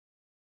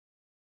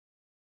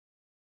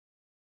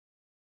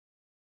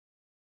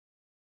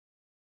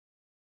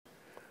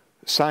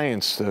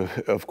Science,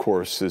 of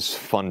course, is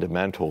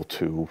fundamental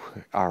to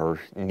our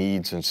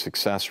needs and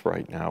success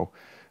right now.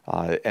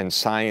 And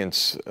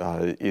science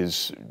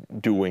is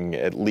doing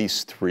at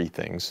least three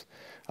things.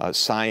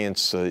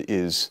 Science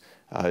is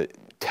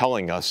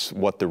telling us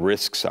what the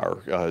risks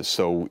are.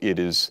 So it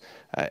is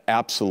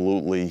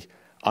absolutely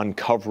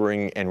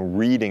uncovering and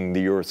reading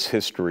the Earth's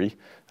history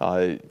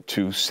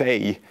to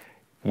say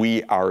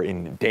we are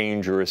in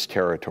dangerous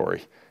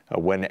territory.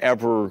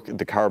 Whenever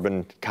the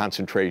carbon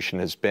concentration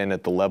has been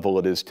at the level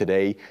it is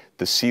today,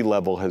 the sea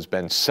level has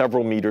been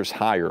several meters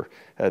higher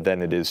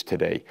than it is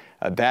today.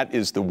 That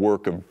is the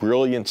work of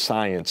brilliant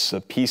science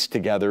pieced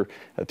together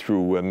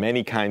through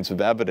many kinds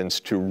of evidence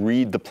to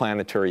read the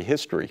planetary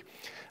history.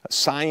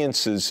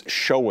 Science is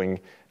showing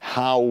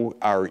how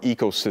our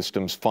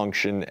ecosystems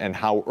function and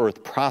how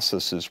Earth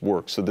processes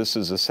work. So this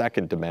is a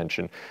second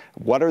dimension.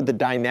 What are the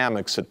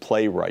dynamics at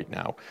play right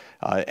now?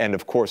 And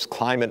of course,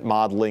 climate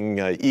modeling,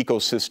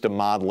 ecosystem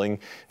modeling,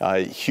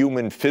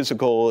 human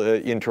physical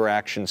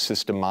interaction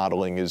system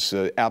modeling is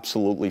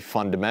absolutely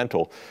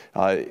fundamental.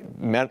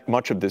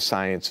 Much of this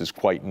science is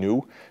quite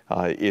new.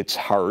 It's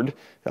hard.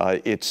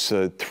 It's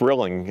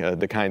thrilling,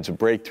 the kinds of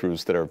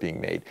breakthroughs that are being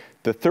made.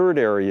 The third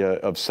area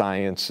of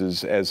science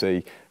is as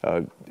a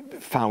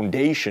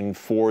foundation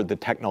for the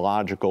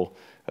technological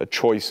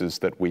choices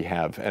that we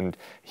have. And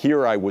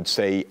here I would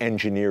say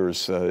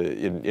engineers,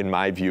 in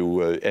my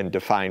view, and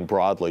defined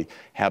broadly,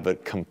 have a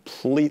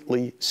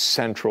completely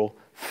central,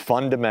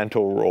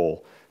 fundamental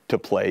role to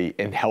play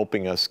in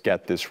helping us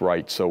get this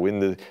right. So in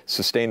the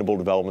Sustainable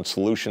Development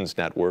Solutions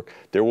Network,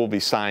 there will be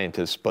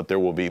scientists, but there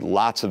will be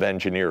lots of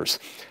engineers.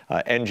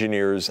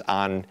 Engineers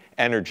on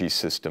energy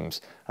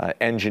systems,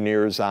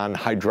 engineers on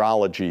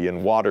hydrology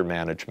and water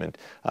management,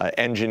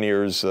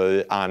 engineers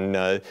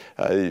on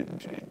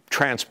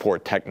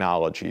transport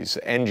technologies,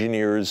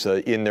 engineers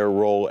in their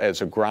role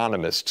as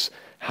agronomists,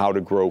 how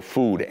to grow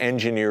food,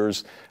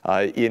 engineers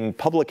in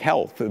public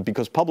health,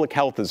 because public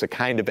health is a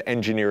kind of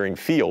engineering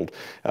field.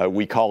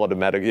 We call it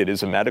it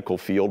is a medical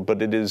field,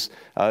 but it is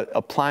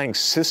applying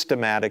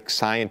systematic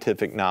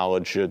scientific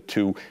knowledge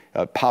to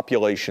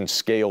population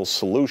scale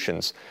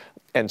solutions.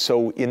 And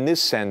so in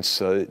this sense,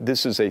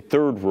 this is a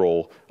third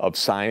role of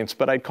science,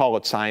 but I'd call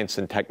it science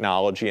and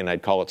technology, and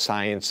I'd call it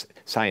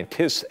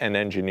scientists and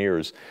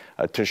engineers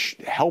to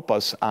help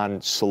us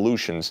on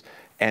solutions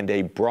and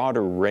a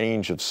broader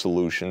range of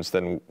solutions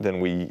than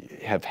we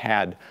have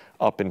had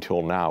up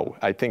until now.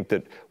 I think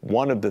that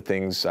one of the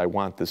things I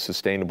want the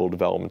Sustainable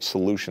Development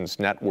Solutions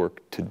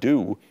Network to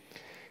do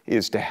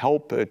is to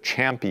help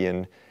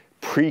champion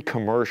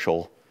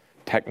pre-commercial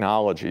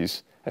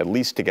technologies, at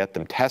least to get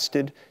them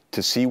tested,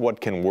 to see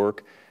what can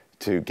work,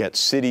 to get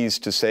cities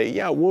to say,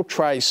 yeah, we'll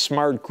try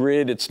smart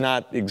grid. It's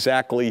not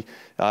exactly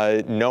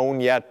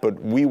known yet, but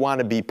we want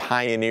to be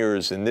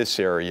pioneers in this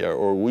area,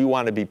 or we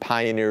want to be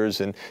pioneers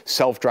in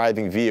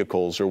self-driving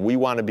vehicles, or we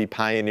want to be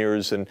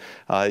pioneers in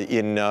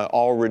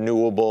all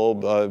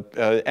renewable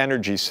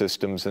energy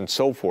systems and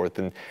so forth.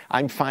 And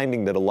I'm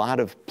finding that a lot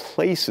of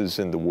places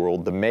in the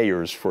world, the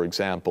mayors, for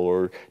example,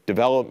 or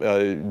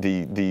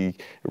the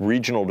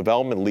regional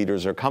development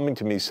leaders are coming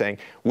to me saying,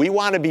 we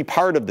want to be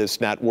part of this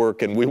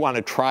network and we want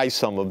to try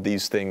some of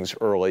these things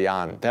early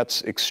on.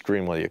 That's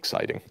extremely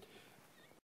exciting.